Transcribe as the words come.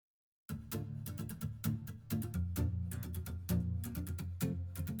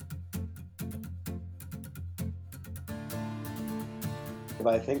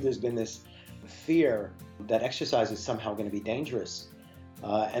But I think there's been this fear that exercise is somehow going to be dangerous.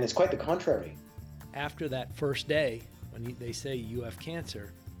 And it's quite the contrary. After that first day, when they say you have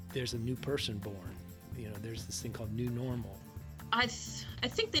cancer, there's a new person born. There's this thing called new normal. I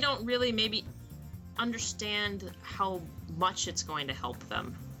think they don't really maybe understand how much it's going to help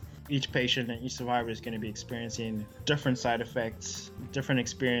them. Each patient and each survivor is going to be experiencing different side effects, different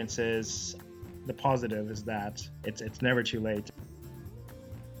experiences. The positive is that it's never too late.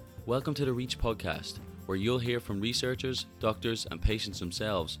 Welcome to the REACH podcast, where you'll hear from researchers, doctors and patients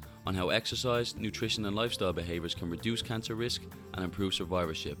themselves on how exercise, nutrition and lifestyle behaviours can reduce cancer risk and improve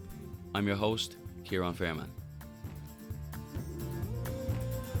survivorship. I'm your host, Kieran Fairman.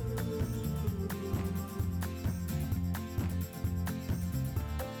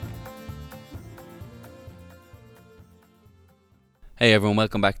 Hey everyone,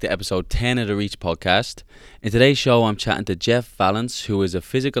 welcome back to episode 10 of the REACH podcast. In today's show, I'm chatting to Jeff Valence, who is a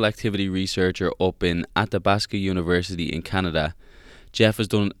physical activity researcher up in Athabasca University in Canada. Jeff has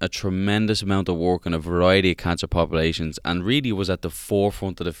done a tremendous amount of work on a variety of cancer populations and really was at the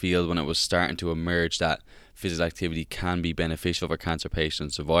forefront of the field when it was starting to emerge that physical activity can be beneficial for cancer patients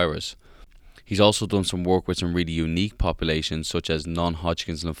and survivors. He's also done some work with some really unique populations such as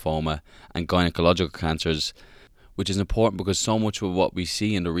non-Hodgkin's lymphoma and gynecological cancers, which is important because so much of what we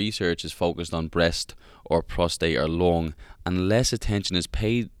see in the research is focused on breast or prostate or lung, and less attention is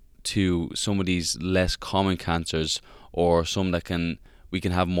paid to some of these less common cancers or some that we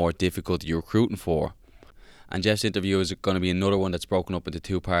can have more difficulty recruiting for. And Jeff's interview is going to be another one that's broken up into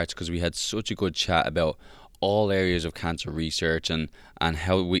two parts because we had such a good chat about all areas of cancer research and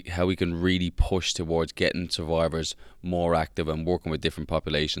how we can really push towards getting survivors more active and working with different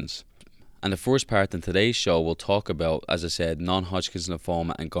populations. And the first part in today's show will talk about, as I said, non-Hodgkin's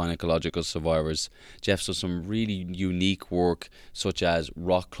lymphoma and gynecological survivors. Jeff's done some really unique work such as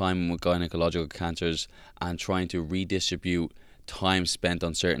rock climbing with gynecological cancers and trying to redistribute time spent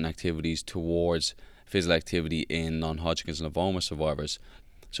on certain activities towards physical activity in non-Hodgkin's lymphoma survivors.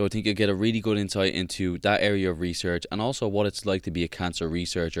 So I think you'll get a really good insight into that area of research and also what it's like to be a cancer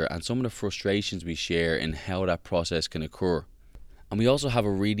researcher and some of the frustrations we share in how that process can occur. And we also have a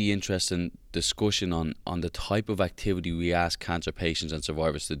really interesting discussion on the type of activity we ask cancer patients and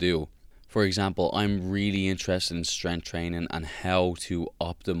survivors to do. For example, I'm really interested in strength training and how to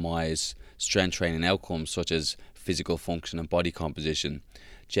optimize strength training outcomes such as physical function and body composition.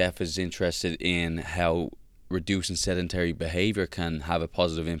 Jeff is interested in how reducing sedentary behavior can have a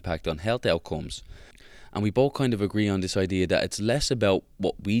positive impact on health outcomes. And we both kind of agree on this idea that it's less about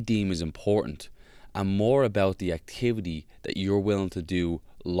what we deem is important and more about the activity that you're willing to do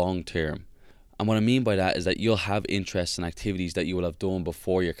long term. And what I mean by that is that you'll have interests in activities that you will have done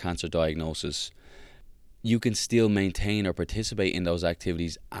before your cancer diagnosis. You can still maintain or participate in those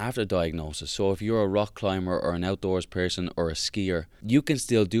activities after diagnosis. So if you're a rock climber or an outdoors person or a skier, you can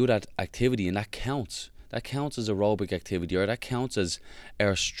still do that activity and that counts. That counts as aerobic activity, or that counts as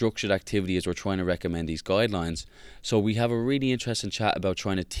our structured activity as we're trying to recommend these guidelines. So we have a really interesting chat about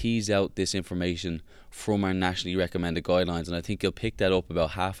trying to tease out this information from our nationally recommended guidelines, and I think you'll pick that up about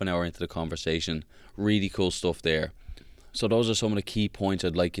half an hour into the conversation. Really cool stuff there. So those are some of the key points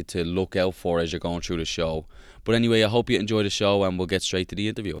I'd like you to look out for as you're going through the show. But anyway, I hope you enjoy the show and we'll get straight to the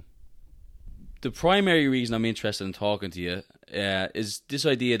interview. The primary reason I'm interested in talking to you is this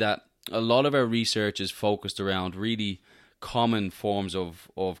idea that a lot of our research is focused around really common forms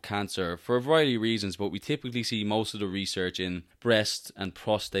of cancer for a variety of reasons, but we typically see most of the research in breast and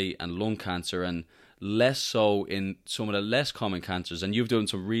prostate and lung cancer and less so in some of the less common cancers. And you've done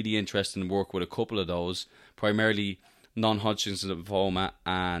some really interesting work with a couple of those, primarily non-Hodgkin's lymphoma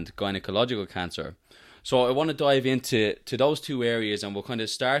and gynecological cancer. So I want to dive into those two areas, and we'll kind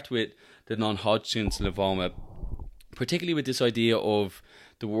of start with the non-Hodgkin's lymphoma, particularly with this idea of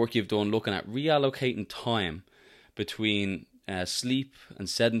the work you've done looking at reallocating time between sleep and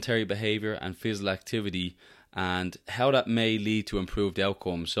sedentary behavior and physical activity and how that may lead to improved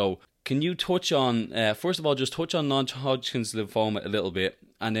outcomes. So can you touch on, first of all, just touch on non-Hodgkin's lymphoma a little bit,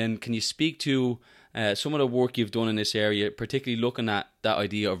 and then can you speak to some of the work you've done in this area, particularly looking at that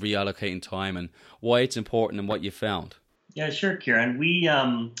idea of reallocating time and why it's important and what you found? Yeah, sure, Kieran. We,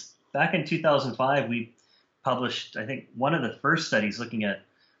 back in 2005, we published, I think, one of the first studies looking at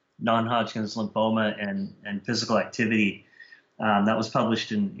non-Hodgkin's lymphoma and physical activity. That was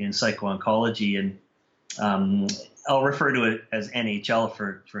published in Psycho-Oncology, and I'll refer to it as NHL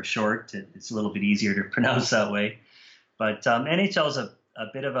for short. It's a little bit easier to pronounce that way. But NHL is a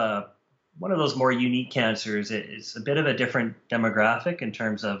bit of one of those more unique cancers. It's a bit of a different demographic in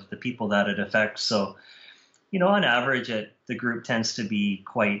terms of the people that it affects. So on average, the group tends to be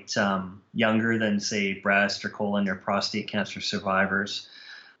quite younger than, say, breast or colon or prostate cancer survivors.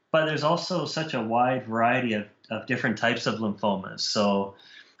 But there's also such a wide variety of different types of lymphomas. So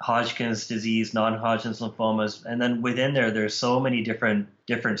Hodgkin's disease, non-Hodgkin's lymphomas, and then within there's so many different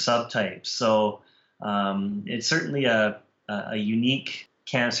subtypes. So it's certainly a unique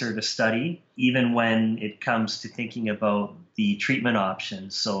cancer to study, even when it comes to thinking about the treatment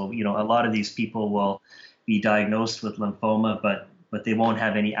options. So, a lot of these people will be diagnosed with lymphoma, but they won't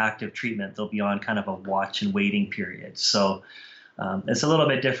have any active treatment. They'll be on kind of a watch and waiting period. So it's a little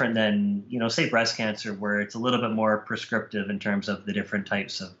bit different than, say breast cancer, where it's a little bit more prescriptive in terms of the different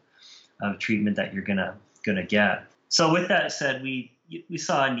types of treatment that you're gonna get. So with that said, we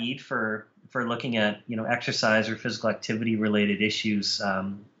saw a need for looking at, exercise or physical activity related issues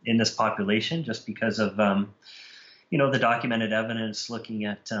in this population, just because of, the documented evidence looking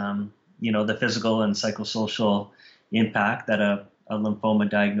at, the physical and psychosocial impact that a lymphoma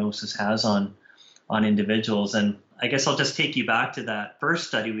diagnosis has on individuals. And I guess I'll just take you back to that first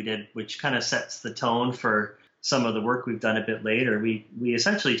study we did, which kind of sets the tone for some of the work we've done a bit later. We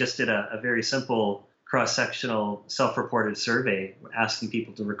essentially just did a very simple cross-sectional self-reported survey asking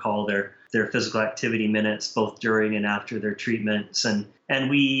people to recall their physical activity minutes both during and after their treatments. And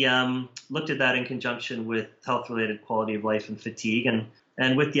we looked at that in conjunction with health-related quality of life and fatigue.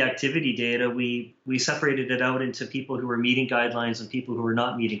 And with the activity data, we separated it out into people who were meeting guidelines and people who were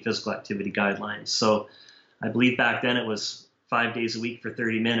not meeting physical activity guidelines. So I believe back then it was 5 days a week for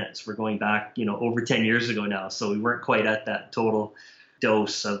 30 minutes. We're going back, over 10 years ago now. So we weren't quite at that total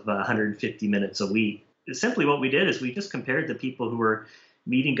dose of 150 minutes a week. Simply what we did is we just compared the people who were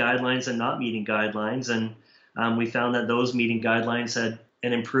meeting guidelines and not meeting guidelines. And we found that those meeting guidelines had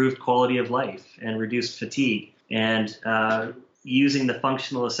an improved quality of life and reduced fatigue. And using the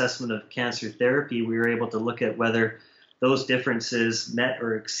functional assessment of cancer therapy, we were able to look at whether those differences met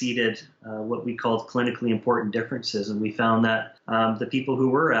or exceeded what we called clinically important differences. And we found that the people who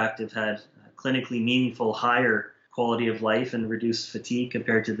were active had clinically meaningful higher quality of life and reduced fatigue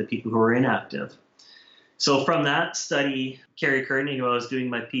compared to the people who were inactive. So from that study, Carrie Kearney, who I was doing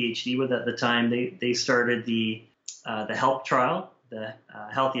my PhD with at the time, they started the HELP trial, the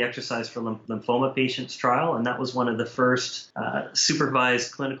Healthy Exercise for Lymphoma Patients trial, and that was one of the first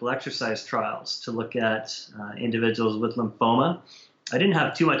supervised clinical exercise trials to look at individuals with lymphoma. I didn't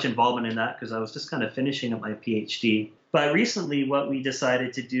have too much involvement in that because I was just kind of finishing up my PhD. But recently what we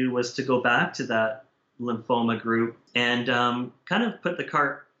decided to do was to go back to that lymphoma group and kind of put the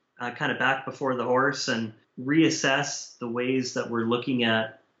cart kind of back before the horse and reassess the ways that we're looking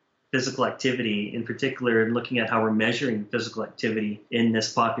at physical activity, in particular, and looking at how we're measuring physical activity in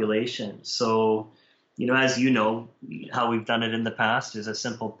this population. So, as you know, how we've done it in the past is a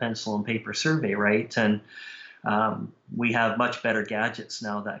simple pencil and paper survey, right? And we have much better gadgets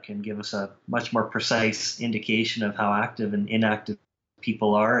now that can give us a much more precise indication of how active and inactive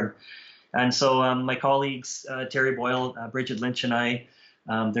people are. And so my colleagues, Terry Boyle, Bridget Lynch, and I,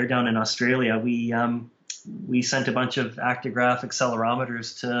 they're down in Australia. We sent a bunch of actigraph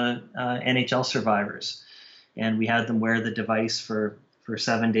accelerometers to NHL survivors, and we had them wear the device for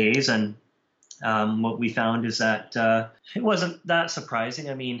 7 days. And what we found is that it wasn't that surprising.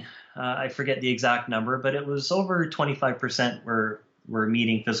 I mean, I forget the exact number, but it was over 25% were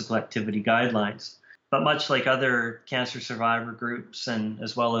meeting physical activity guidelines. But much like other cancer survivor groups and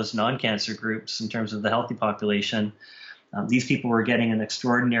as well as non-cancer groups in terms of the healthy population, these people were getting an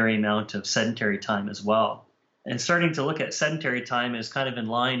extraordinary amount of sedentary time as well. And starting to look at sedentary time is kind of in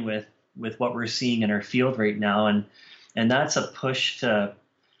line with what we're seeing in our field right now. And that's a push to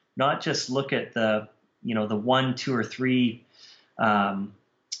not just look at the 1, 2, or 3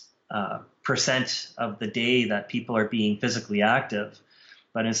 percent of the day that people are being physically active,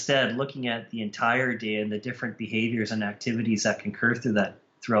 but instead looking at the entire day and the different behaviors and activities that can occur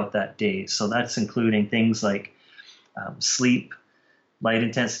throughout that day. So that's including things like sleep, light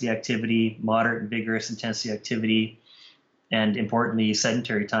intensity activity, moderate and vigorous intensity activity, and importantly,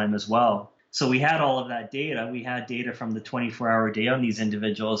 sedentary time as well. So we had all of that data. We had data from the 24-hour day on these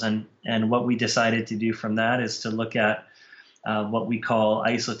individuals, and what we decided to do from that is to look at what we call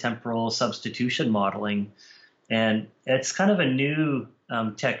isotemporal substitution modeling. And it's kind of a new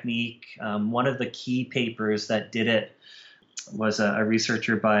technique. One of the key papers that did it was a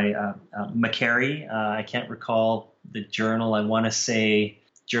researcher by McCary. I can't recall the journal. I want to say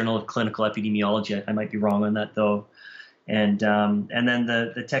Journal of Clinical Epidemiology. I might be wrong on that though. And then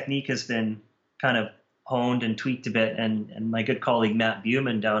the technique has been kind of honed and tweaked a bit. And my good colleague Matt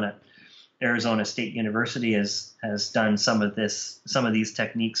Buman down at Arizona State University has done some of these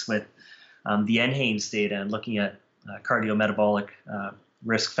techniques with the NHANES data and looking at cardiometabolic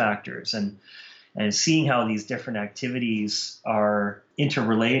risk factors and seeing how these different activities are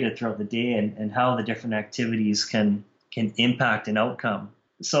interrelated throughout the day and how the different activities can impact an outcome.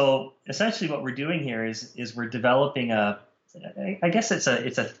 So essentially what we're doing here is we're developing I guess it's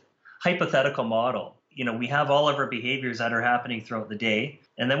a hypothetical model. We have all of our behaviors that are happening throughout the day,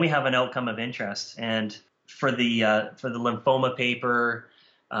 and then we have an outcome of interest. And for the lymphoma paper,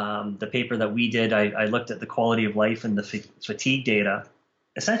 the paper that we did, I looked at the quality of life and the fatigue data.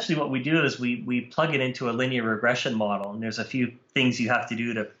 Essentially what we do is we plug it into a linear regression model, and there's a few things you have to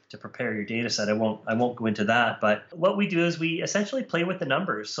do to prepare your data set. I won't go into that, but what we do is we essentially play with the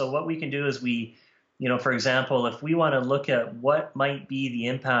numbers. So what we can do is for example, if we want to look at what might be the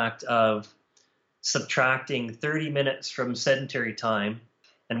impact of subtracting 30 minutes from sedentary time,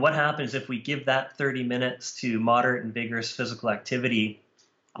 and what happens if we give that 30 minutes to moderate and vigorous physical activity,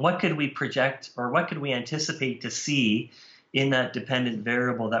 what could we project or what could we anticipate to see in that dependent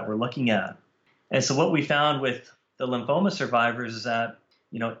variable that we're looking at? And so what we found with the lymphoma survivors is that,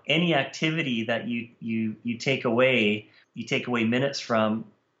 any activity that you take away minutes from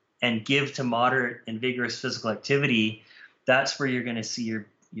and give to moderate and vigorous physical activity, that's where you're going to see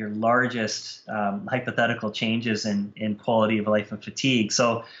your largest hypothetical changes in quality of life and fatigue.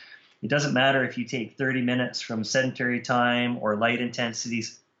 So it doesn't matter if you take 30 minutes from sedentary time or light intensity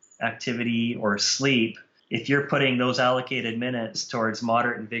activity or sleep. If you're putting those allocated minutes towards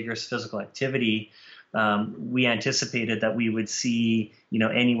moderate and vigorous physical activity, we anticipated that we would see,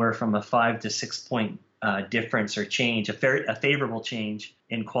 anywhere from a 5 to 6 point difference or change, a favorable change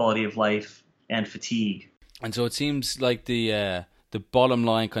in quality of life and fatigue. And so it seems like the bottom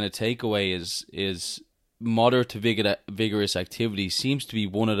line kind of takeaway is moderate to vigorous activity seems to be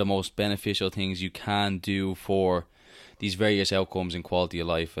one of the most beneficial things you can do for these various outcomes in quality of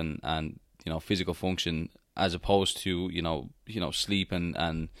life and physical function, as opposed to sleep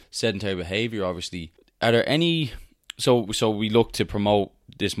and sedentary behavior. Obviously, are there any? So we look to promote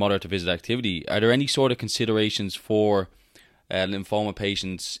this moderate to vigorous activity. Are there any sort of considerations for lymphoma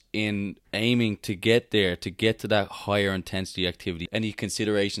patients in aiming to get to that higher intensity activity? Any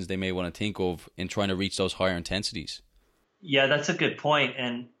considerations they may want to think of in trying to reach those higher intensities? Yeah, that's a good point.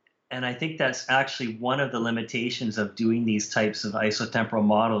 And I think that's actually one of the limitations of doing these types of isotemporal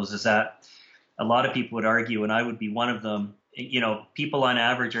models, is that a lot of people would argue, and I would be one of them, people on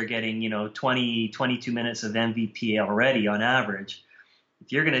average are getting, 20, 22 minutes of MVPA already on average.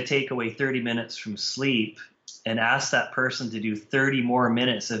 If you're going to take away 30 minutes from sleep and ask that person to do 30 more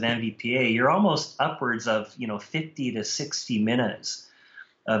minutes of MVPA, you're almost upwards of 50 to 60 minutes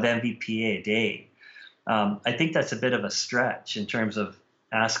of MVPA a day. I think that's a bit of a stretch in terms of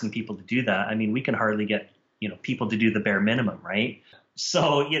asking people to do that. I mean, we can hardly get people to do the bare minimum, right?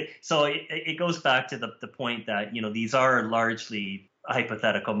 So it goes back to the point that these are largely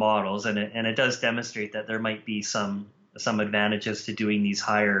hypothetical models, and it does demonstrate that there might be some advantages to doing these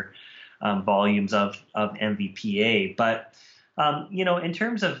higher volumes of MVPA. But, in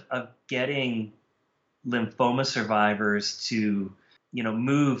terms of getting lymphoma survivors to,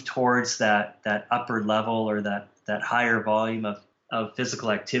 move towards that upper level or that higher volume of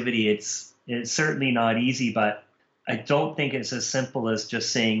physical activity, it's certainly not easy, but I don't think it's as simple as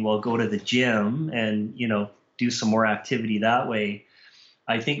just saying, well, go to the gym and, do some more activity that way.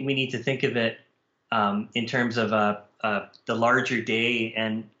 I think we need to think of it in terms of the larger day.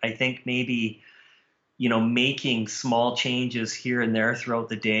 And I think maybe, making small changes here and there throughout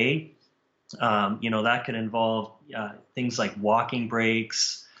the day, that could involve things like walking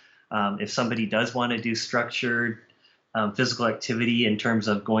breaks. If somebody does want to do structured physical activity in terms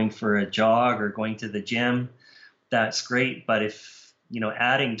of going for a jog or going to the gym, that's great. But if,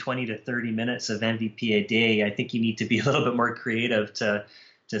 adding 20 to 30 minutes of MVP a day, I think you need to be a little bit more creative to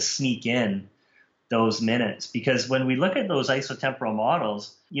sneak in those minutes. Because when we look at those isotemporal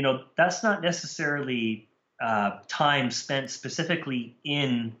models, that's not necessarily time spent specifically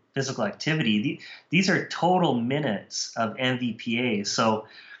in physical activity. These are total minutes of MVPA. So,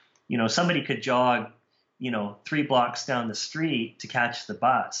 somebody could jog, 3 blocks down the street to catch the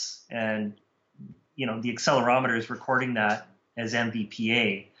bus, and the accelerometer is recording that as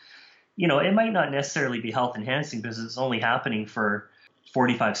MVPA. It might not necessarily be health enhancing because it's only happening for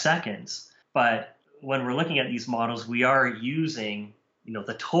 45 seconds. But when we're looking at these models, we are using,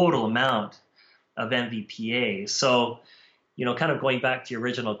 the total amount of MVPA. So, kind of going back to your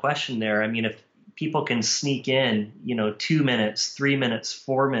original question there, I mean, if people can sneak in, 2 minutes, 3 minutes,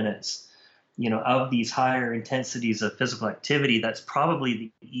 4 minutes, of these higher intensities of physical activity, that's probably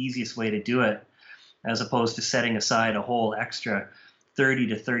the easiest way to do it, as opposed to setting aside a whole extra 30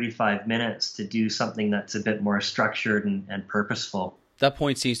 to 35 minutes to do something that's a bit more structured and purposeful. That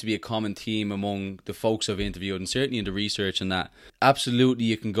point seems to be a common theme among the folks I've interviewed, and certainly in the research, and that absolutely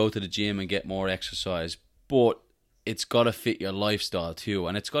you can go to the gym and get more exercise, but it's got to fit your lifestyle too,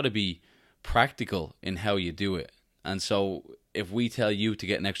 and it's got to be practical in how you do it. And so if we tell you to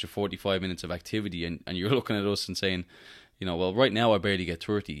get an extra 45 minutes of activity and you're looking at us and saying, you know, well, right now I barely get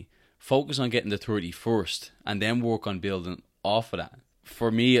 30, focus on getting the 30 first and then work on building off of that.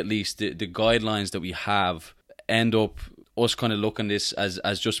 For me, at least, the guidelines that we have end up us kind of looking this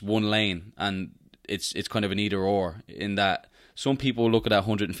as just one lane, and it's kind of an either or, in that some people look at that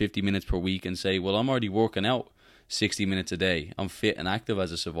 150 minutes per week and say, well, I'm already working out 60 minutes a day, I'm fit and active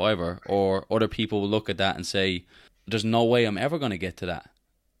as a survivor. Or other people will look at that and say, there's no way I'm ever going to get to that.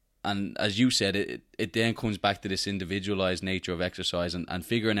 And as you said, it then comes back to this individualized nature of exercise and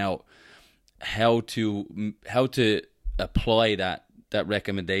figuring out how to apply that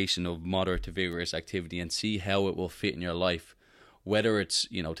recommendation of moderate to vigorous activity and see how it will fit in your life, whether it's,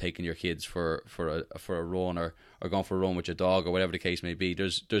 you know, taking your kids for a run or going for a run with your dog or whatever the case may be.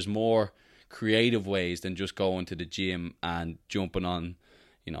 There's more creative ways than just going to the gym and jumping on,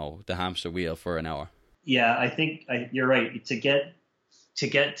 you know, the hamster wheel for an hour. Yeah, I think you're right. To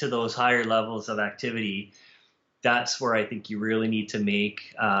get to those higher levels of activity, that's where I think you really need to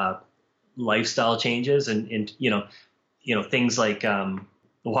make lifestyle changes and you know things like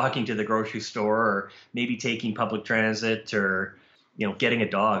walking to the grocery store, or maybe taking public transit, or, you know, getting a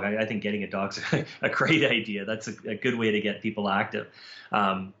dog. I think getting a dog's a great idea. That's a good way to get people active.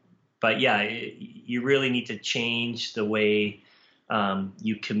 But yeah, you really need to change the way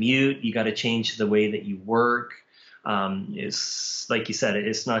you commute. You got to change the way that you work. It's like you said,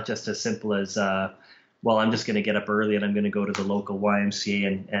 it's not just as simple as, well, I'm just going to get up early and I'm going to go to the local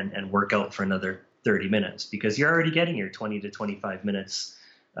YMCA and work out for another 30 minutes, because you're already getting your 20 to 25 minutes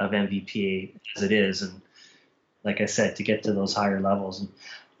of MVPA as it is. And like I said, to get to those higher levels, and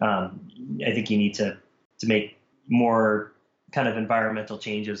I think you need to make more kind of environmental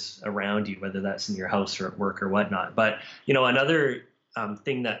changes around you, whether that's in your house or at work or whatnot. But, you know, another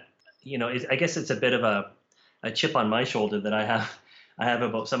thing that, you know, I guess it's a bit of a chip on my shoulder that I have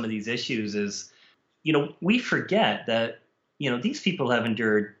about some of these issues is, you know, we forget that, you know, these people have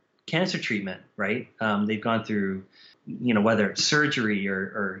endured cancer treatment, right? They've gone through, you know, whether it's surgery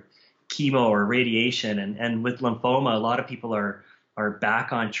or chemo or radiation, and with lymphoma, a lot of people are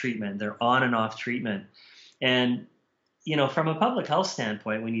back on treatment. They're on and off treatment. And, you know, from a public health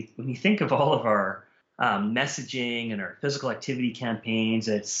standpoint, when you think of all of our messaging and our physical activity campaigns,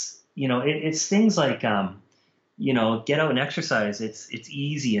 it's, you know, it's things like, you know, get out and exercise. It's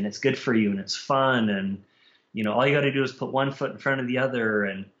easy and it's good for you and it's fun, and, you know, all you got to do is put one foot in front of the other,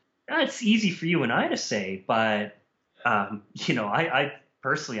 and it's easy for you and I to say, but you know, I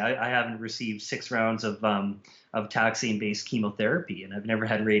personally, I haven't received 6 rounds of taxane-based chemotherapy, and I've never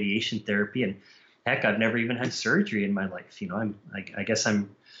had radiation therapy, and heck, I've never even had surgery in my life. You know, I guess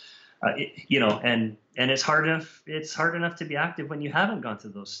I'm, you know, and it's hard enough. It's hard enough to be active when you haven't gone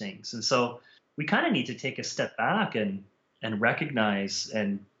through those things, and so we kind of need to take a step back and recognize,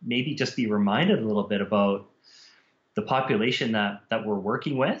 and maybe just be reminded a little bit about the population that we're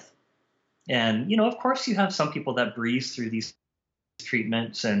working with. And, you know, of course, you have some people that breeze through these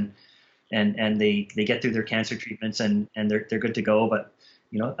treatments and they get through their cancer treatments and they're good to go. But,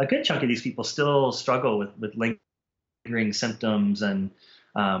 you know, a good chunk of these people still struggle with lingering symptoms, and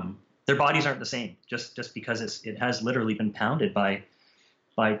their bodies aren't the same just because it has literally been pounded by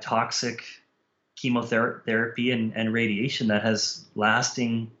toxic chemotherapy and radiation that has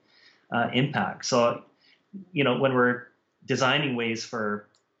lasting impact. So, you know, when we're designing ways for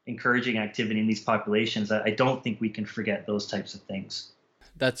encouraging activity in these populations, I don't think we can forget those types of things.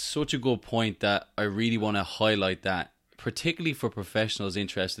 That's such a good point that I really want to highlight that, particularly for professionals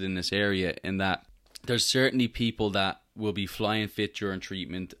interested in this area, in that there's certainly people that will be flying fit during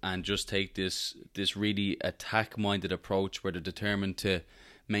treatment and just take this really attack-minded approach where they're determined to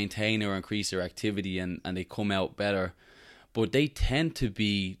maintain or increase their activity and they come out better. But they tend to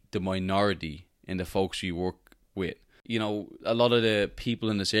be the minority in the folks we work with. You know, a lot of the people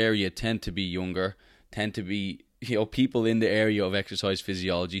in this area tend to be younger, tend to be, you know, people in the area of exercise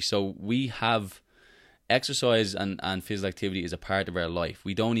physiology. So we have exercise and physical activity as a part of our life.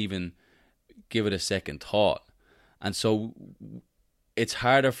 We don't even give it a second thought. And so it's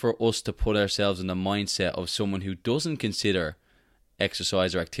harder for us to put ourselves in the mindset of someone who doesn't consider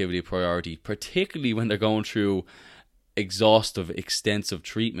exercise or activity a priority, particularly when they're going through exhaustive, extensive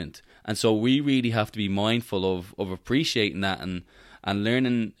treatment. And so we really have to be mindful of appreciating that and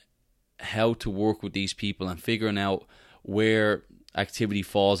learning how to work with these people and figuring out where activity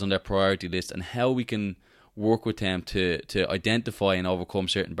falls on their priority list, and how we can work with them to identify and overcome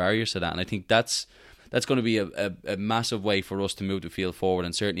certain barriers to that. And I think that's going to be a massive way for us to move the field forward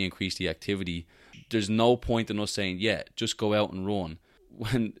and certainly increase the activity. There's no point in us saying, yeah, just go out and run,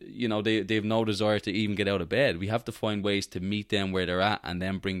 when, you know, they have no desire to even get out of bed. We have to find ways to meet them where they're at and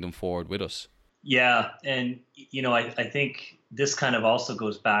then bring them forward with us. Yeah, and you know, I think this kind of also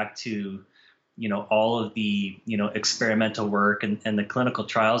goes back to, you know, all of the, you know, experimental work and the clinical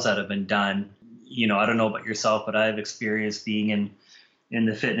trials that have been done. You know, I don't know about yourself, but I've experienced being in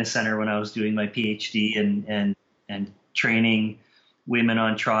the fitness center when I was doing my PhD and training women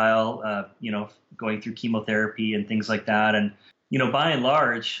on trial, you know, going through chemotherapy and things like that. And, you know, by and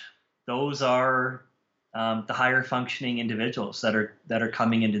large, those are the higher functioning individuals that are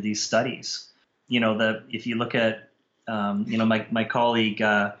coming into these studies. You know, if you look at, you know, my colleague,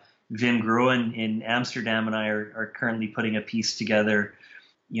 Wim Gruen in Amsterdam and I are currently putting a piece together.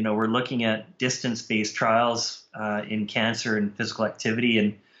 You know, we're looking at distance-based trials in cancer and physical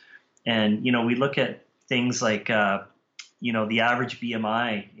activity. And, you know, we look at things like, you know, the average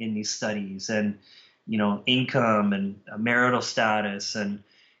BMI in these studies and, you know, income and marital status. And,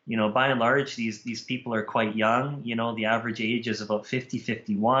 you know, by and large, these people are quite young. You know, the average age is about 50,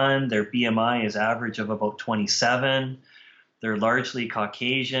 51. Their BMI is average of about 27. They're largely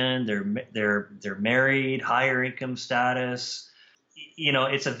Caucasian. They're married, higher income status. You know,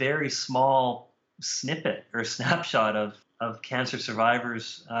 it's a very small snippet or snapshot of cancer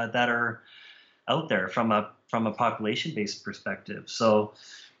survivors that are out there from a population-based perspective. So,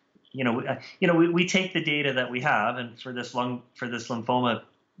 you know, we take the data that we have, and for this lymphoma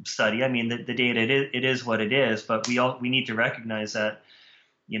study, I mean, the data it is what it is, but we need to recognize that,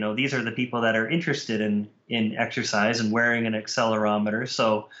 you know, these are the people that are interested in exercise and wearing an accelerometer.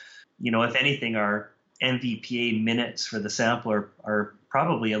 So, you know, if anything, our MVPA minutes for the sample are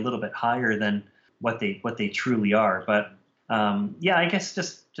probably a little bit higher than what they truly are. But yeah, I guess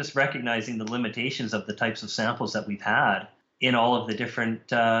just recognizing the limitations of the types of samples that we've had in all of the different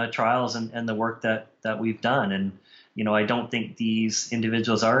trials and the work that we've done. And, you know, I don't think these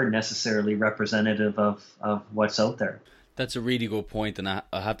individuals are necessarily representative of what's out there. That's a really good point, and I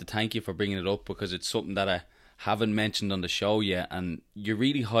have to thank you for bringing it up, because it's something that I haven't mentioned on the show yet, and you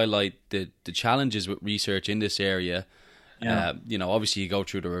really highlight the challenges with research in this area. Yeah. You know, obviously you go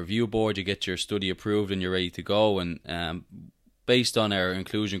through the review board, you get your study approved, and you're ready to go. And based on our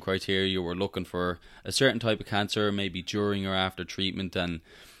inclusion criteria, we're looking for a certain type of cancer, maybe during or after treatment. And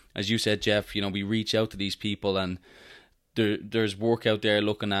as you said, Jeff, you know, we reach out to these people, and there's work out there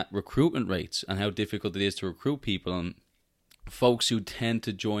looking at recruitment rates and how difficult it is to recruit people. And folks who tend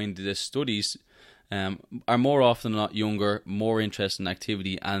to join the studies are more often than not younger, more interested in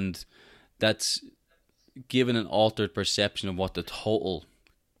activity, and that's given an altered perception of what the total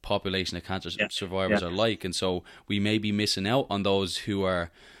population of cancer survivors are like. And so we may be missing out on those who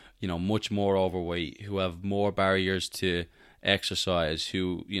are, you know, much more overweight, who have more barriers to exercise,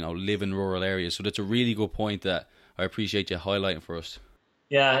 who, you know, live in rural areas. So that's a really good point that I appreciate you highlighting for us.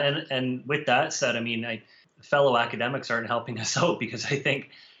 Yeah, and with that said, I mean, fellow academics aren't helping us out, because I think,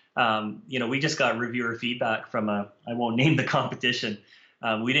 you know, we just got reviewer feedback from I won't name the competition.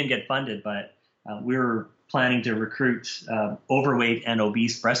 We didn't get funded, but we were planning to recruit overweight and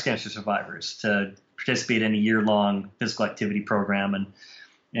obese breast cancer survivors to participate in a year-long physical activity program.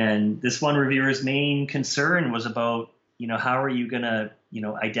 And this one reviewer's main concern was about, you know, how are you going to, you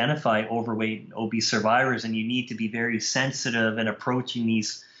know, identify overweight and obese survivors? And you need to be very sensitive in approaching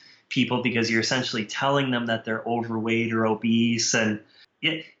these people, because you're essentially telling them that they're overweight or obese. And,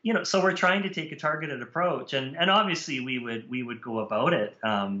 you know, so we're trying to take a targeted approach. And obviously we would go about it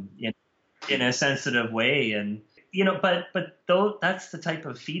in a sensitive way. And, you know, but though that's the type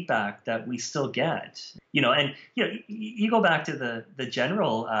of feedback that we still get, you know. And, you know, you go back to the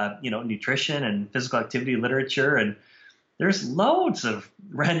general, you know, nutrition and physical activity literature, and there's loads of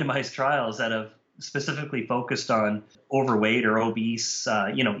randomized trials that have specifically focused on overweight or obese,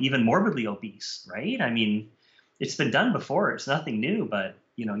 you know, even morbidly obese, right? I mean, it's been done before. It's nothing new, but,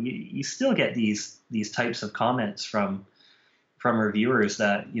 you know, you still get these types of comments from reviewers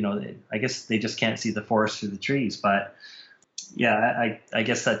that, you know, I guess they just can't see the forest through the trees. But yeah, I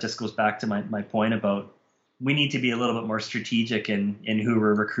guess that just goes back to my point about we need to be a little bit more strategic in who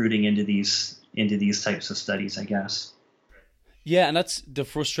we're recruiting into these types of studies, I guess. Yeah, and that's the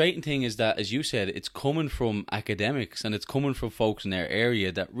frustrating thing, is that, as you said, it's coming from academics and it's coming from folks in their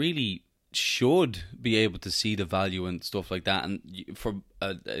area that really should be able to see the value and stuff like that. And for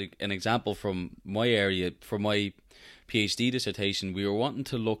an example from my area, for my PhD dissertation, we were wanting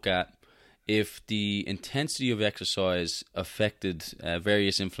to look at if the intensity of exercise affected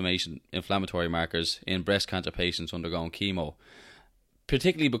various inflammatory markers in breast cancer patients undergoing chemo,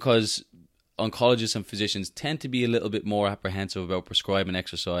 particularly because oncologists and physicians tend to be a little bit more apprehensive about prescribing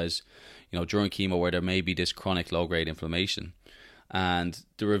exercise, during chemo where there may be this chronic low-grade inflammation. And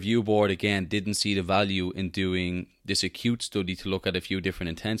the review board, again, didn't see the value in doing this acute study to look at a few different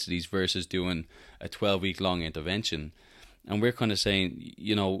intensities versus doing a 12-week-long intervention. And we're kind of saying,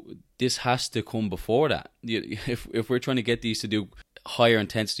 this has to come before that. If we're trying to get these to do higher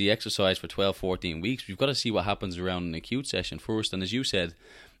intensity exercise for 12, 14 weeks, we've got to see what happens around an acute session first. And as you said,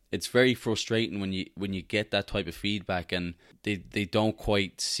 it's very frustrating when you get that type of feedback and they don't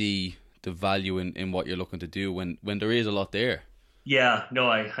quite see the value in what you're looking to do when there is a lot there. Yeah, no,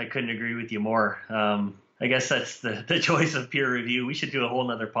 I couldn't agree with you more. I guess that's the choice of peer review. We should do a whole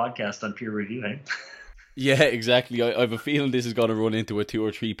nother podcast on peer review, eh? Yeah, exactly. I have a feeling this is going to run into a 2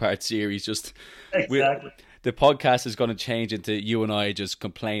 or 3 part series. Exactly. The podcast is going to change into you and I just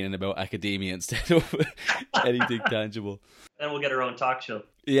complaining about academia instead of anything tangible. And we'll get our own talk show.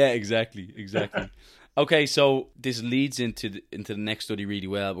 Yeah, exactly. Okay, so this leads into the next study really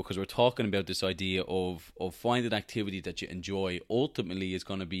well, because we're talking about this idea of finding activity that you enjoy. Ultimately, is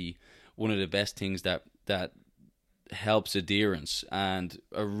going to be one of the best things that helps adherence. And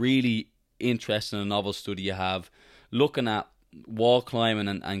a really interesting and novel study you have looking at wall climbing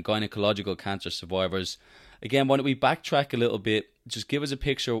and gynecological cancer survivors. Again, why don't we backtrack a little bit? Just give us a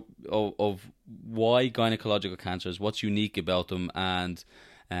picture of why gynecological cancers, what's unique about them, and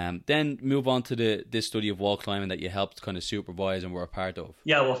then move on to this study of wall climbing that you helped kind of supervise and were a part of.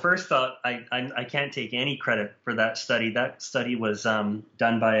 Yeah, well, first, I can't take any credit for that study. That study was done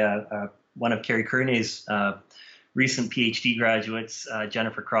by one of Carrie Kearney's recent PhD graduates,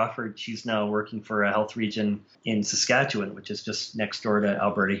 Jennifer Crawford. She's now working for a health region in Saskatchewan, which is just next door to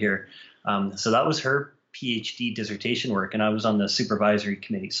Alberta here. So that was her PhD dissertation work, and I was on the supervisory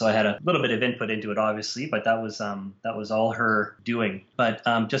committee, so I had a little bit of input into it, obviously, but that was all her doing. But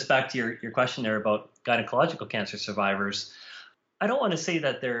just back to your question there about gynecological cancer survivors, I don't want to say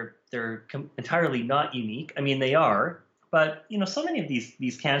that they're entirely not unique. I mean, they are, but so many of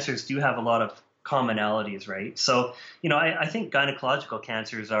these cancers do have a lot of commonalities, right? So I think gynecological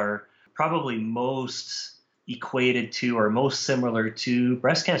cancers are probably most equated to or most similar to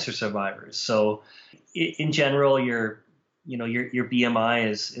breast cancer survivors. So in general, your BMI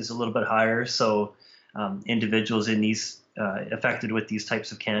is a little bit higher. So individuals in these affected with these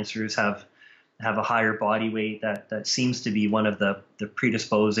types of cancers have a higher body weight. That seems to be one of the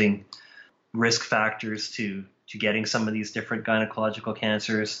predisposing risk factors to getting some of these different gynecological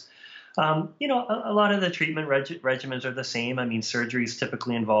cancers. A lot of the treatment regimens are the same. I mean, surgery is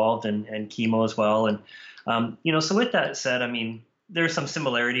typically involved and chemo as well. And so with that said, I mean, there's some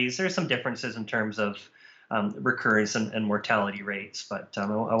similarities. There's some differences in terms of recurrence and mortality rates, but I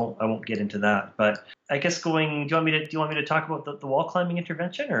won't get into that. But I guess do you want me to talk about the wall climbing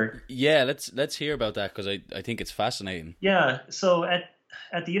intervention, or? Yeah, let's hear about that, because I think it's fascinating. Yeah. So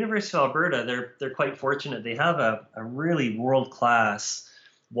at the University of Alberta, they're quite fortunate. They have a really world-class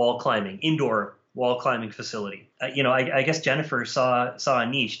indoor wall climbing facility. I guess Jennifer saw a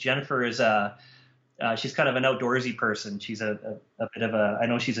niche. Jennifer is she's kind of an outdoorsy person. She's a bit of I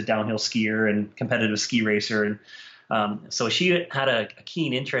know she's a downhill skier and competitive ski racer. And so she had a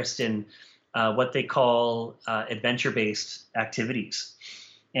keen interest in what they call adventure-based activities.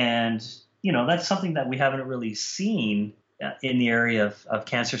 And, that's something that we haven't really seen in the area of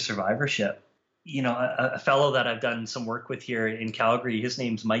cancer survivorship. A fellow that I've done some work with here in Calgary, his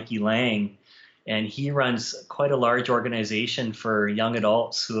name's Mikey Lang, and he runs quite a large organization for young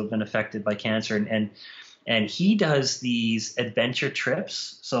adults who have been affected by cancer. And he does these adventure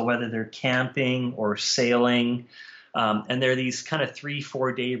trips. So whether they're camping or sailing, and they're these kind of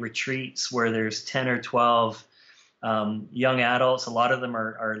 3-4 day retreats where there's 10 or 12 young adults. A lot of them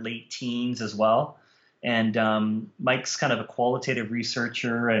are late teens as well. And Mike's kind of a qualitative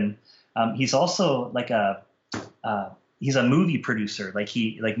researcher, and he's also he's a movie producer.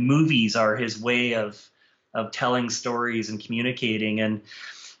 Like movies are his way of telling stories and communicating. And,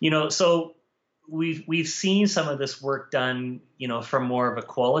 so we've seen some of this work done, from more of a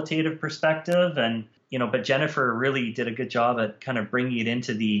qualitative perspective. And, but Jennifer really did a good job at kind of bringing it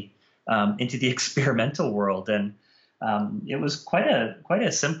into the experimental world. And it was quite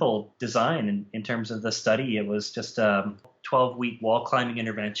a simple design in terms of the study. It was just a 12-week wall climbing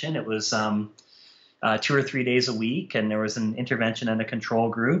intervention. It was 2 or 3 days a week, and there was an intervention and a control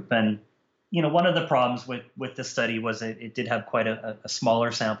group. And one of the problems with the study was it did have quite a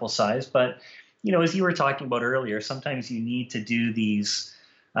smaller sample size. But as you were talking about earlier, sometimes you need to do these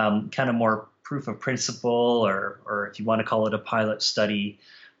kind of more proof of principle, or if you want to call it a pilot study,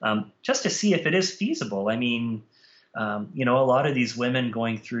 just to see if it is feasible. I mean, a lot of these women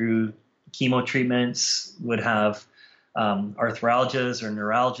going through chemo treatments would have arthralgias or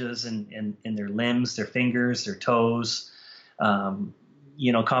neuralgias in their limbs, their fingers, their toes,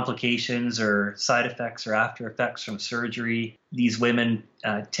 complications or side effects or after effects from surgery. These women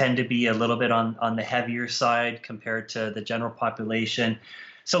tend to be a little bit on the heavier side compared to the general population.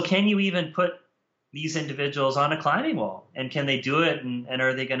 So can you even put these individuals on a climbing wall, and can they do it, and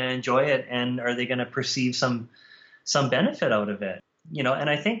are they going to enjoy it, and are they going to perceive some benefit out of it? And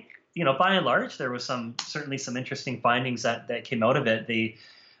I think, by and large, there was certainly some interesting findings that came out of it.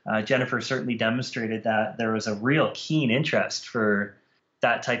 Jennifer certainly demonstrated that there was a real keen interest for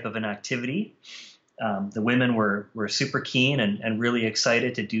that type of an activity. The women were super keen and really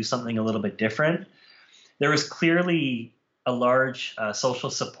excited to do something a little bit different. There was clearly a large social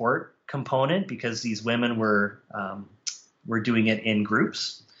support component because these women were doing it in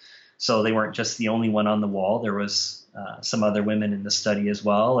groups. So they weren't just the only one on the wall. There was some other women in the study as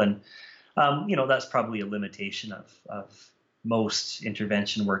well. And, that's probably a limitation of most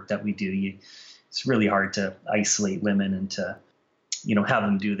intervention work that we do. It's really hard to isolate women and to, have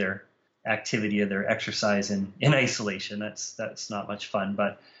them do their activity or their exercise in isolation. That's not much fun.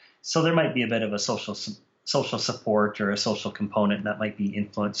 But so there might be a bit of a social support or a social component that might be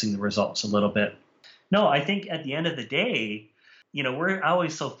influencing the results a little bit. No, I think at the end of the day, we're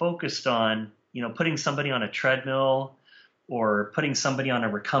always so focused on, putting somebody on a treadmill or putting somebody on a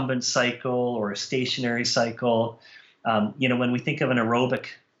recumbent cycle or a stationary cycle. When we think of an aerobic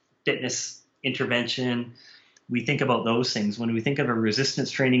fitness intervention, we think about those things. When we think of a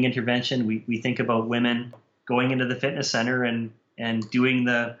resistance training intervention, we think about women going into the fitness center and doing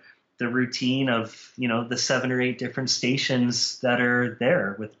the routine of, the 7 or 8 different stations that are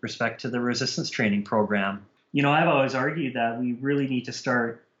there with respect to the resistance training program. I've always argued that we really need to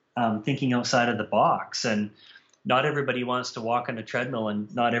start thinking outside of the box, and not everybody wants to walk on a treadmill,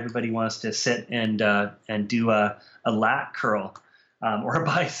 and not everybody wants to sit and do a lat curl or a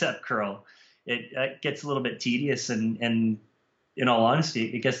bicep curl. It gets a little bit tedious, and in all honesty,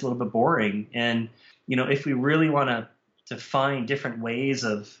 it gets a little bit boring. And if we really want to find different ways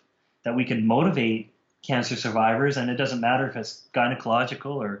that we can motivate cancer survivors, and it doesn't matter if it's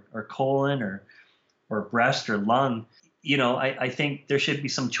gynecological or colon or breast or lung, I think there should be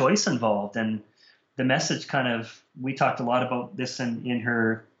some choice involved. And the message we talked a lot about this in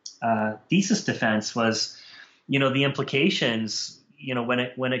her thesis defense was, the implications,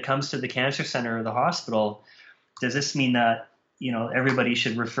 when it comes to the cancer center or the hospital, does this mean that, everybody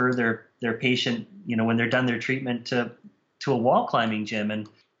should refer their patient, when they're done their treatment to a wall climbing gym?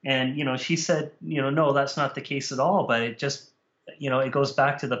 And she said, no, that's not the case at all. But it just, it goes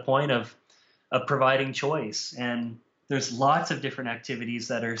back to the point of providing choice. And there's lots of different activities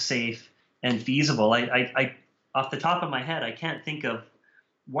that are safe and feasible. I off the top of my head, I can't think of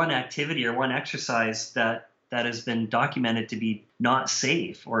one activity or one exercise that has been documented to be not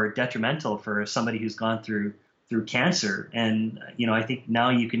safe or detrimental for somebody who's gone through cancer. And, I think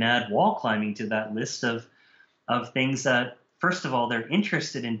now you can add wall climbing to that list of things that, first of all, they're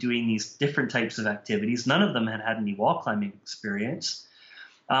interested in doing these different types of activities. None of them had any wall climbing experience.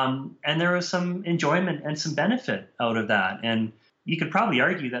 And there was some enjoyment and some benefit out of that. And you could probably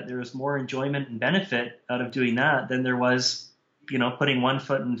argue that there was more enjoyment and benefit out of doing that than there was, putting one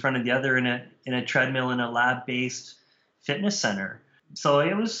foot in front of the other in a treadmill in a lab-based fitness center. So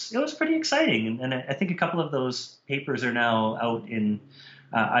it was pretty exciting. And I think a couple of those papers are now out in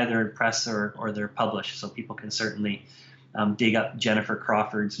either in press or they're published. So people can certainly dig up Jennifer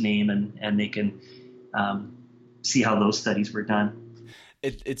Crawford's name and they can see how those studies were done.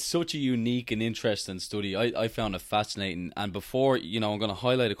 It's such a unique and interesting study. I found it fascinating. And before, I'm going to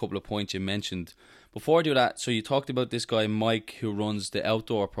highlight a couple of points you mentioned. Before I do that, so you talked about this guy, Mike, who runs the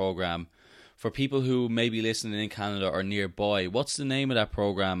outdoor program. For people who may be listening in Canada or nearby, what's the name of that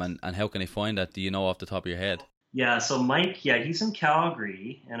program and how can they find that? Do you know off the top of your head? Yeah, so Mike, he's in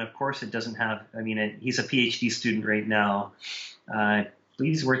Calgary. And of course, it doesn't have, he's a PhD student right now. I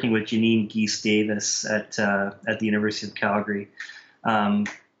believe he's working with Janine Geese-Davis at the University of Calgary.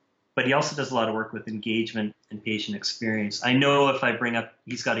 But he also does a lot of work with engagement and patient experience. I know if I bring up,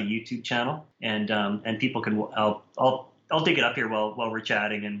 he's got a YouTube channel, and people can. I'll dig it up here while we're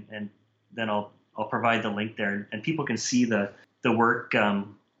chatting, and then I'll provide the link there, and people can see the work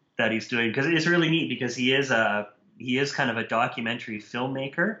that he's doing, because it's really neat because he is kind of a documentary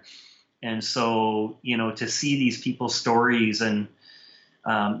filmmaker, and so to see these people's stories and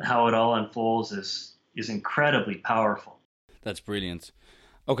how it all unfolds is incredibly powerful. That's brilliant.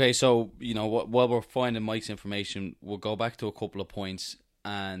 Okay, so while we're finding Mike's information, we'll go back to a couple of points.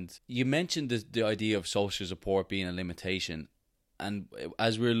 And you mentioned the idea of social support being a limitation, and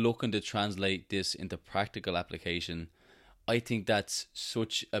as we're looking to translate this into practical application, I think that's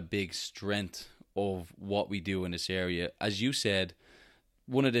such a big strength of what we do in this area. As you said,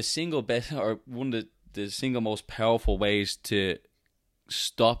 one of the single best, or one of the single most powerful ways to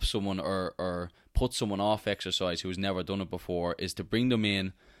stop someone or put someone off exercise who's never done it before is to bring them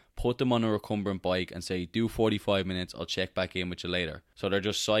in, put them on a recumbent bike and say, do 45 minutes, I'll check back in with you later. So they're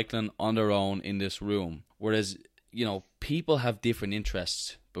just cycling on their own in this room. Whereas, people have different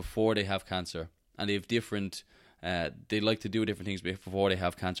interests before they have cancer, and they have different, they like to do different things before they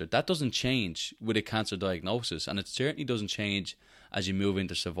have cancer. That doesn't change with a cancer diagnosis, and it certainly doesn't change as you move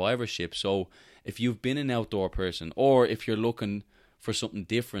into survivorship. So if you've been an outdoor person, or if you're looking for something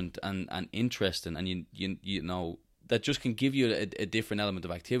different and interesting, and you know that just can give you a different element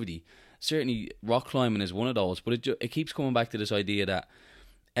of activity. Certainly rock climbing is one of those, but it keeps coming back to this idea that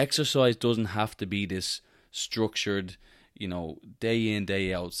exercise doesn't have to be this structured, day in,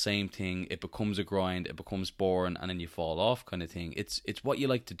 day out, same thing. It becomes a grind, it becomes boring, and then you fall off kind of thing. It's what you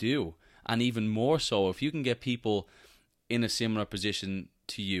like to do. And even more so, if you can get people in a similar position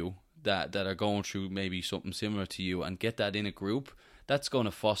to you that are going through maybe something similar to you, and get that in a group, that's going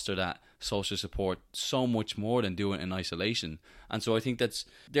to foster that social support so much more than doing it in isolation. And so I think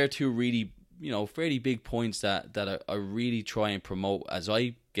they're two really, fairly big points that I really try and promote as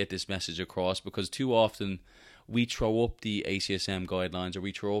I get this message across, because too often we throw up the ACSM guidelines, or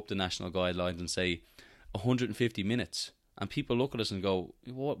we throw up the national guidelines and say 150 minutes, and people look at us and go,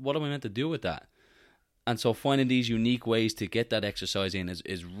 what am I meant to do with that? And so finding these unique ways to get that exercise in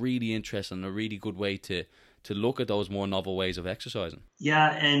is really interesting, a really good way to look at those more novel ways of exercising.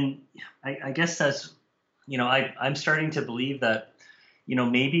 Yeah, and I guess that's, I'm starting to believe that,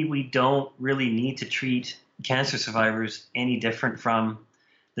 maybe we don't really need to treat cancer survivors any different from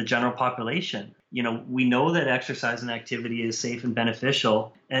the general population. We know that exercise and activity is safe and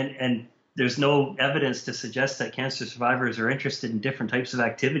beneficial, and there's no evidence to suggest that cancer survivors are interested in different types of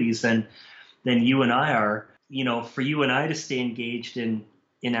activities than you and I are. For you and I to stay engaged in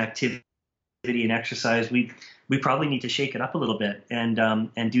activity and exercise, we probably need to shake it up a little bit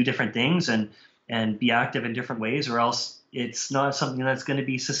and do different things and be active in different ways, or else it's not something that's going to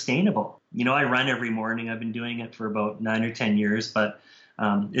be sustainable. I run every morning. I've been doing it for about 9 or 10 years, but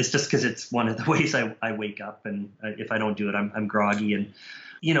it's just because it's one of the ways I wake up, and if I don't do it, I'm groggy, and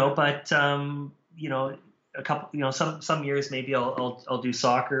but a couple, some years maybe I'll do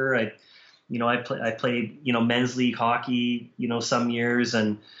soccer. I play men's league hockey, some years,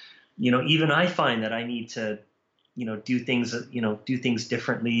 and even I find that I need to do things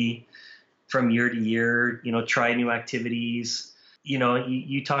differently from year to year, try new activities.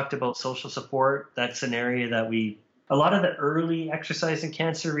 You talked about social support. That's an area that a lot of the early exercise and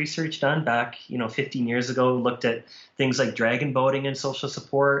cancer research done back 15 years ago looked at things like dragon boating and social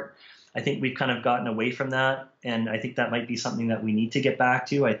support. I think we've kind of gotten away from that, and I think that might be something that we need to get back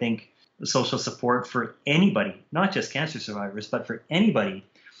to. I think social support for anybody, not just cancer survivors, but for anybody,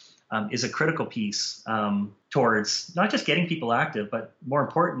 is a critical piece towards not just getting people active, but more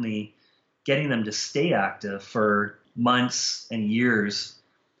importantly, getting them to stay active for months and years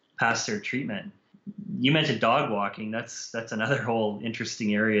past their treatment. You mentioned dog walking. That's another whole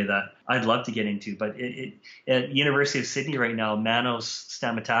interesting area that I'd love to get into. But at University of Sydney right now, Manos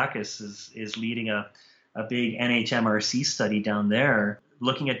Stamatakis is leading a big NHMRC study down there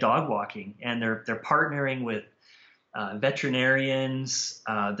looking at dog walking, and they're partnering with veterinarians,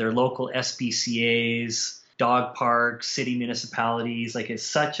 their local SPCAs, dog parks, city municipalities. Like, it's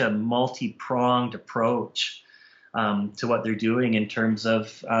such a multi-pronged approach to what they're doing in terms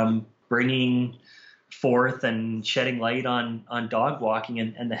of bringing forth and shedding light on dog walking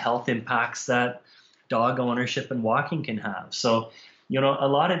and the health impacts that dog ownership and walking can have. So, a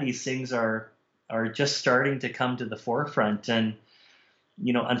lot of these things are just starting to come to the forefront. And,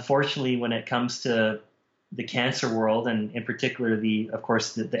 unfortunately, when it comes to the cancer world, and in particular, the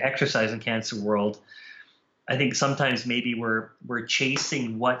exercise and cancer world, I think sometimes maybe we're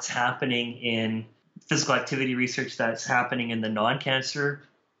chasing what's happening in physical activity research that's happening in the non-cancer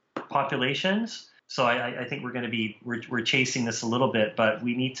populations. So I think we're chasing this a little bit, but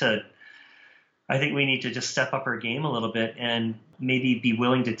I think we need to just step up our game a little bit and maybe be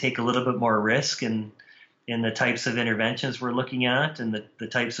willing to take a little bit more risk in the types of interventions we're looking at and the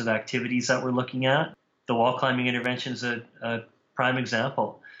types of activities that we're looking at. The wall climbing intervention is a prime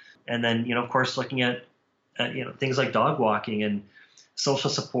example. And then, of course, looking at things like dog walking and social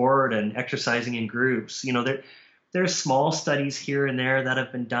support and exercising in groups. there's small studies here and there that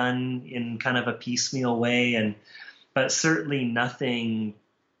have been done in kind of a piecemeal way, but certainly nothing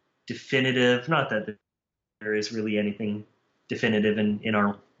definitive. Not that there is really anything definitive in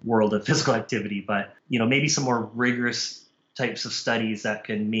our world of physical activity, but maybe some more rigorous types of studies that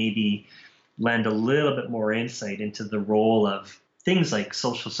can maybe lend a little bit more insight into the role of things like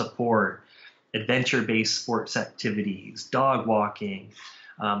social support, adventure-based sports activities, dog walking,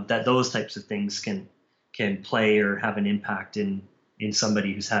 that those types of things can play or have an impact in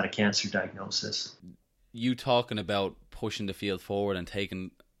somebody who's had a cancer diagnosis. You talking about pushing the field forward and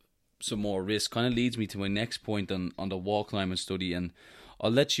taking some more risk kind of leads me to my next point on the wall climbing study, and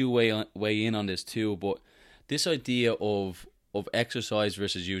I'll let you weigh in on this too, but this idea of exercise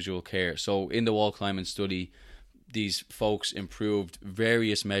versus usual care. So in the wall climbing study, these folks improved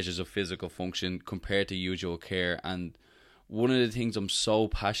various measures of physical function compared to usual care, and one of the things I'm so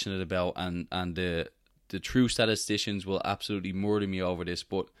passionate about, and the true statisticians will absolutely murder me over this,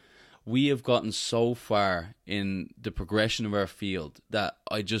 but we have gotten so far in the progression of our field that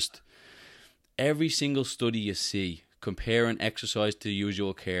every single study you see comparing exercise to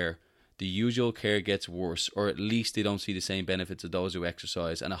usual care, the usual care gets worse, or at least they don't see the same benefits of those who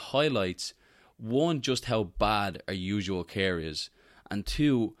exercise. And it highlights, one, just how bad our usual care is, and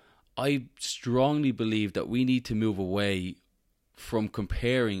two, I strongly believe that we need to move away from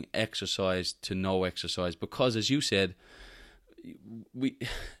comparing exercise to no exercise, because as you said,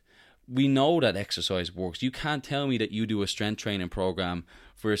 we know that exercise works. You can't tell me that you do a strength training program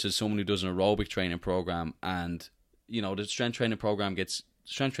versus someone who does an aerobic training program, and the strength training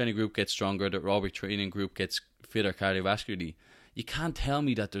group gets stronger, the aerobic training group gets fitter cardiovascularly. You can't tell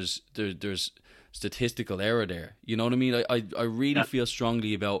me that there's statistical error there. You know what I mean? I really feel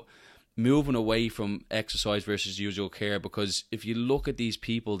strongly about moving away from exercise versus usual care, because if you look at these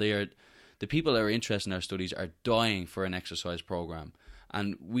people, the people that are interested in our studies are dying for an exercise program,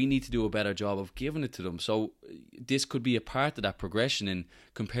 and we need to do a better job of giving it to them. So this could be a part of that progression in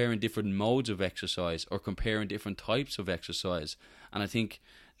comparing different modes of exercise or comparing different types of exercise, and I think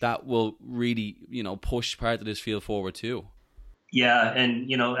that will really push part of this field forward too. Yeah, and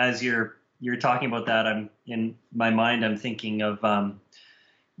as you're talking about that, I'm in my mind, I'm thinking of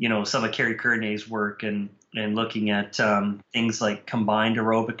some of Carrie Courtenay's work and looking at things like combined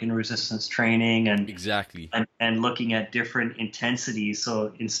aerobic and resistance training, and exactly, and looking at different intensities.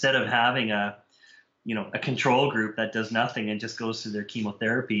 So instead of having a control group that does nothing and just goes through their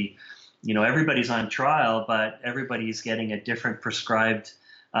chemotherapy, everybody's on trial, but everybody's getting a different prescribed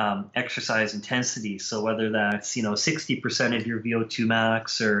exercise intensity. So whether that's 60% of your VO2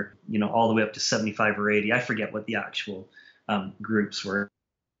 max, or all the way up to 75 or 80, I forget what the actual groups were,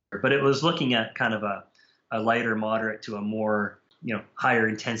 but it was looking at kind of a lighter, moderate to a more higher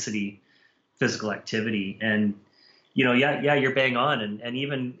intensity physical activity. And you're bang on. And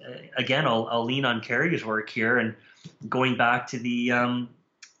even again, I'll lean on Carrie's work here, and going back to the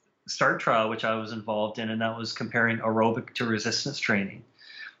START trial, which I was involved in, and that was comparing aerobic to resistance training.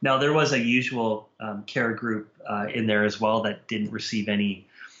 Now, there was a usual care group in there as well that didn't receive any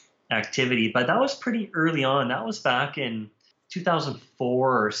activity, but that was pretty early on. That was back in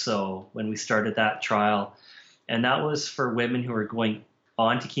 2004 or so when we started that trial, and that was for women who were going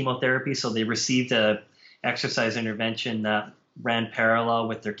on to chemotherapy. So they received a exercise intervention that ran parallel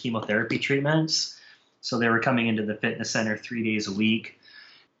with their chemotherapy treatments. So they were coming into the fitness center 3 days a week,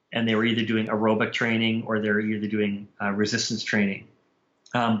 and they were either doing aerobic training or they were either doing resistance training.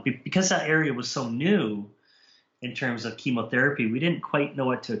 Because that area was so new in terms of chemotherapy, we didn't quite know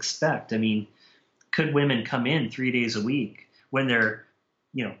what to expect. I mean, could women come in 3 days a week when they're,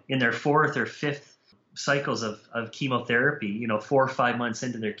 in their fourth or fifth cycles of chemotherapy, 4 or 5 months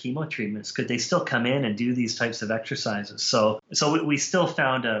into their chemo treatments? Could they still come in and do these types of exercises? So we still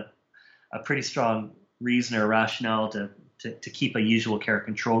found a pretty strong reason or rationale to keep a usual care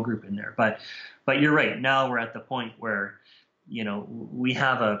control group in there. But you're right. Now we're at the point where, we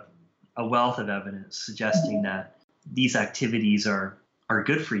have a wealth of evidence suggesting that these activities are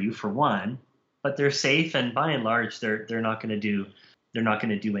good for you, for one, but they're safe, and by and large, they're not going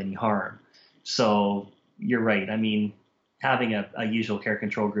to do any harm. So you're right. I mean, having a usual care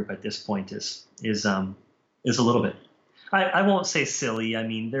control group at this point is a little bit, I won't say silly. I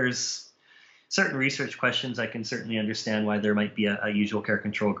mean, there's certain research questions I can certainly understand why there might be a usual care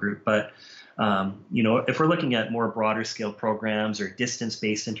control group, but if we're looking at more broader scale programs or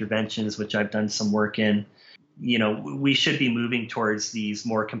distance-based interventions, which I've done some work in, we should be moving towards these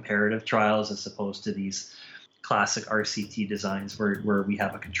more comparative trials as opposed to these classic RCT designs where we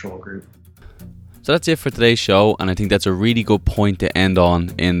have a control group. So that's it for today's show, and I think that's a really good point to end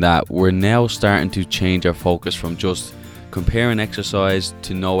on, in that we're now starting to change our focus from just comparing exercise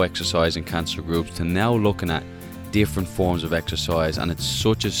to no exercise in cancer groups to now looking at different forms of exercise. And it's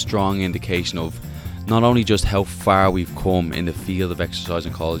such a strong indication of not only just how far we've come in the field of exercise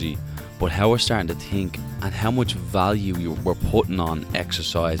oncology, but how we're starting to think and how much value we're putting on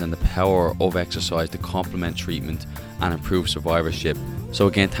exercise and the power of exercise to complement treatment and improve survivorship. So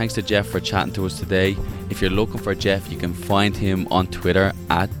again, thanks to Jeff for chatting to us today. If you're looking for Jeff, you can find him on Twitter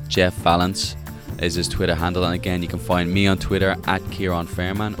at Jeff Valance is his Twitter handle. And again, you can find me on Twitter at Kieran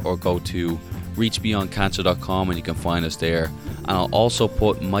Fairman, or go to reachbeyondcancer.com and you can find us there. And I'll also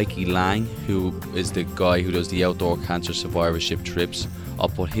put Mikey Lang, who is the guy who does the outdoor cancer survivorship trips. I'll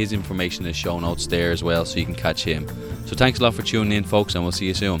put his information in the show notes there as well, so you can catch him. So thanks a lot for tuning in, folks, and we'll see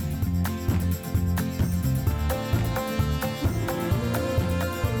you soon.